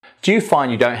Do you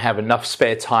find you don't have enough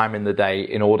spare time in the day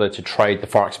in order to trade the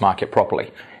Forex market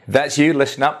properly? If that's you,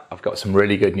 listen up, I've got some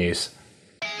really good news.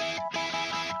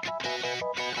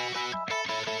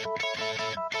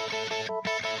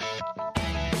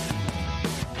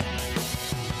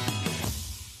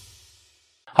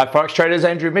 Hi Forex traders,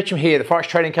 Andrew Mitchum here, the Forex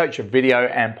Trading Coach of video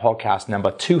and podcast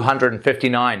number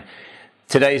 259.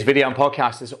 Today's video and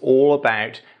podcast is all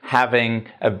about having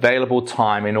available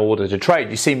time in order to trade.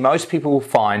 You see, most people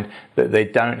find that they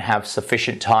don't have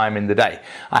sufficient time in the day.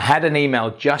 I had an email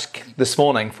just this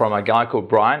morning from a guy called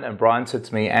Brian, and Brian said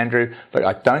to me, Andrew, look,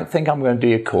 I don't think I'm going to do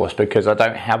your course because I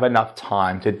don't have enough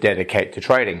time to dedicate to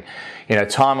trading. You know,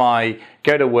 time I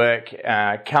go to work,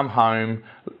 come home,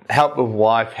 help with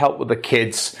wife, help with the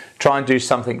kids, try and do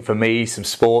something for me, some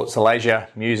sports, leisure,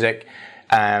 music.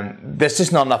 There's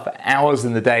just not enough hours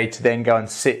in the day to then go and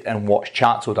sit and watch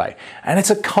charts all day. And it's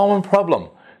a common problem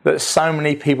that so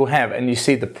many people have. And you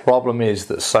see, the problem is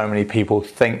that so many people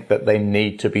think that they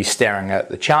need to be staring at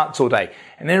the charts all day.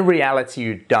 And in reality,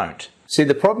 you don't. See,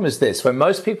 the problem is this: when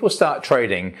most people start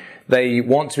trading, they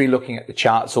want to be looking at the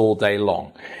charts all day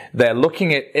long. They're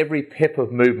looking at every pip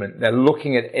of movement. They're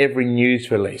looking at every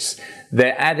news release.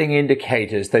 They're adding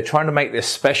indicators. They're trying to make this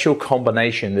special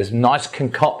combination, this nice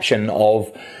concoction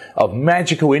of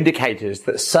magical indicators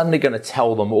that's suddenly going to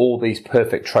tell them all these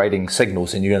perfect trading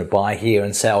signals, and you're going to buy here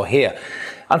and sell here.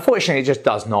 Unfortunately, it just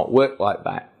does not work like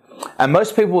that. And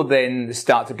most people then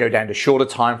start to go down to shorter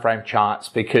time frame charts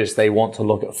because they want to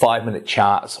look at 5-minute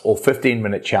charts or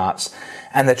 15-minute charts,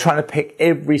 and they're trying to pick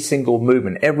every single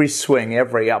movement, every swing,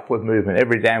 every upward movement,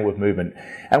 every downward movement.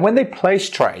 And when they place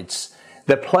trades,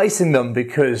 they're placing them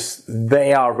because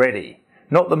they are ready,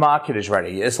 not the market is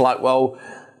ready. It's like, well,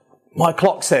 my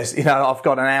clock says, you know, I've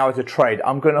got an hour to trade.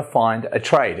 I'm going to find a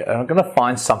trade, and I'm going to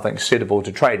find something suitable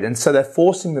to trade. And so they're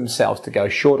forcing themselves to go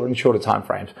shorter and shorter time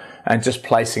frames and just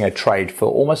placing a trade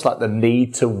for almost like the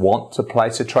need to want to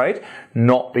place a trade,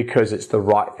 not because it's the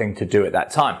right thing to do at that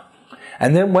time.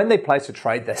 And then when they place a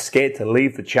trade, they're scared to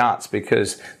leave the charts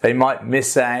because they might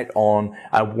miss out on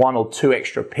 1 or 2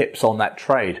 extra pips on that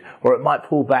trade, or it might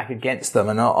pull back against them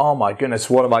and, oh my goodness,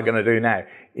 what am I going to do now?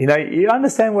 You know, you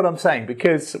understand what I'm saying,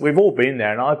 because we've all been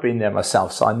there, and I've been there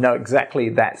myself, so I know exactly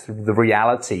that's the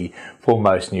reality for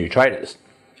most new traders.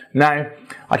 Now,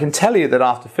 I can tell you that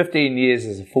after 15 years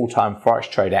as a full-time Forex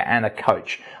trader and a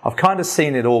coach, I've kind of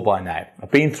seen it all by now.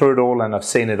 I've been through it all, and I've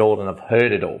seen it all, and I've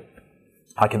heard it all.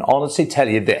 I can honestly tell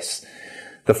you this: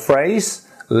 the phrase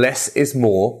less is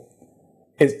more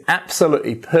is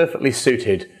absolutely perfectly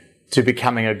suited to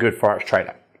becoming a good Forex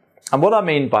trader. And what I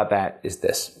mean by that is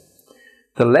this: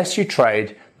 the less you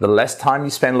trade, the less time you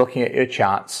spend looking at your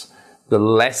charts, the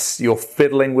less you're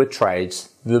fiddling with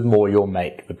trades, the more you'll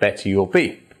make, the better you'll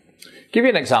be. Give you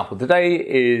an example. Today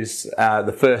is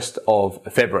the 1st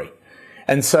of February.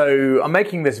 And so I'm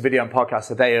making this video and podcast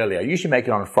a day earlier. I usually make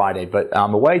it on a Friday, but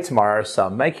I'm away tomorrow, so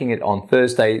I'm making it on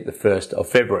Thursday, the 1st of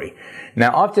February.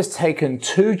 Now, I've just taken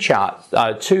two trades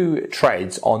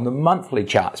on the monthly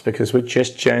charts because we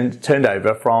just turned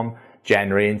over from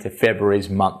January into February's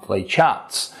monthly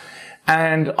charts.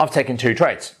 And I've taken 2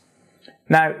 trades.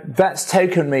 Now, that's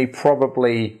taken me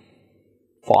probably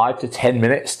 5 to 10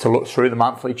 minutes to look through the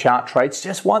monthly chart trades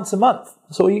just once a month.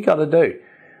 That's all you got to do.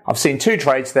 I've seen 2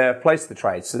 trades there, placed the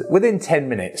trades. So within 10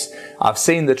 minutes, I've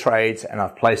seen the trades and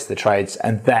I've placed the trades,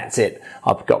 and that's it.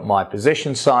 I've got my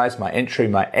position size, my entry,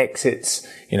 my exits,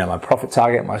 you know, my profit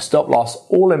target, my stop loss,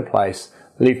 all in place.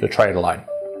 Leave the trade alone.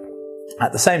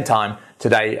 At the same time,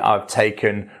 today I've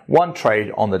taken 1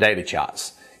 trade on the daily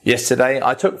charts. Yesterday,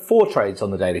 I took 4 trades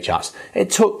on the daily charts. It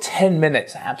took 10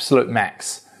 minutes, absolute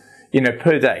max, you know,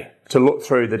 per day to look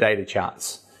through the daily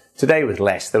charts. Today was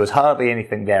less. There was hardly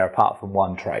anything there apart from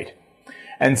 1 trade.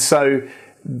 And so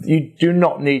you do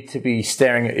not need to be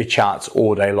staring at your charts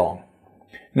all day long.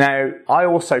 Now, I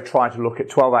also try to look at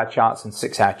 12-hour charts and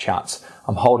 6-hour charts.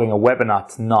 I'm holding a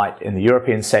webinar tonight in the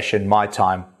European session, my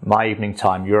time, my evening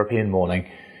time, European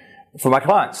morning, for my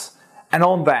clients. And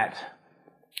on that,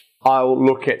 I'll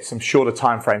look at some shorter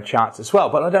time frame charts as well,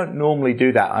 but I don't normally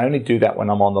do that. I only do that when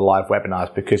I'm on the live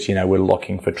webinars because, you know, we're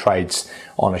looking for trades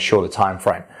on a shorter time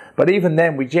frame. But even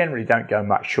then, we generally don't go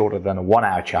much shorter than a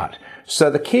 1-hour chart.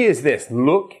 So the key is this: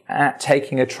 look at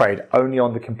taking a trade only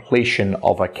on the completion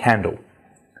of a candle.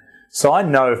 So I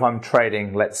know if I'm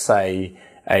trading, let's say,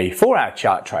 a 4-hour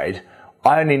chart trade,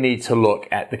 I only need to look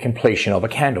at the completion of a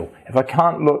candle. If I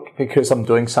can't look because I'm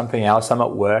doing something else, I'm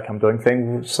at work, I'm doing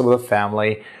things with the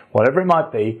family, whatever it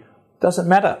might be, doesn't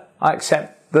matter. I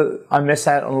accept that I miss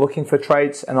out on looking for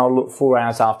trades, and I'll look 4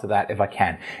 hours after that if I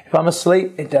can. If I'm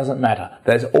asleep, it doesn't matter.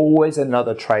 There's always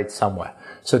another trade somewhere.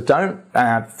 So don't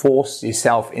force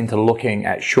yourself into looking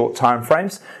at short time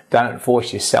frames. Don't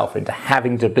force yourself into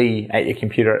having to be at your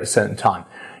computer at a certain time.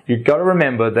 You've got to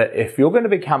remember that if you're going to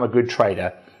become a good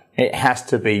trader, it has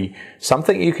to be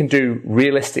something you can do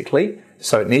realistically.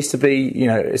 So it needs to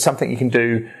be, something you can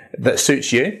do that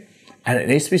suits you. And it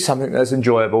needs to be something that's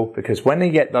enjoyable, because when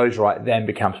you get those right, then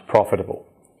becomes profitable.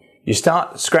 You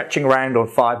start scratching around on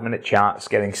 5-minute charts,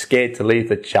 getting scared to leave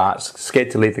the charts, scared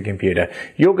to leave the computer,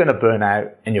 you're going to burn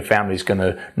out, and your family's going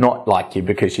to not like you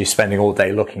because you're spending all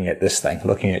day looking at this thing,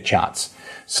 looking at charts.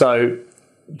 So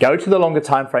go to the longer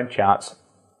time frame charts,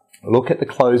 look at the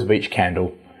close of each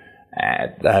candle,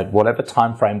 at whatever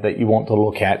time frame that you want to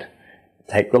look at.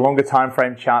 Take the longer time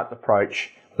frame chart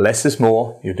approach. Less is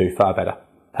more. You'll do far better.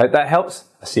 Hope that helps.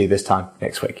 I'll see you this time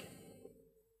next week.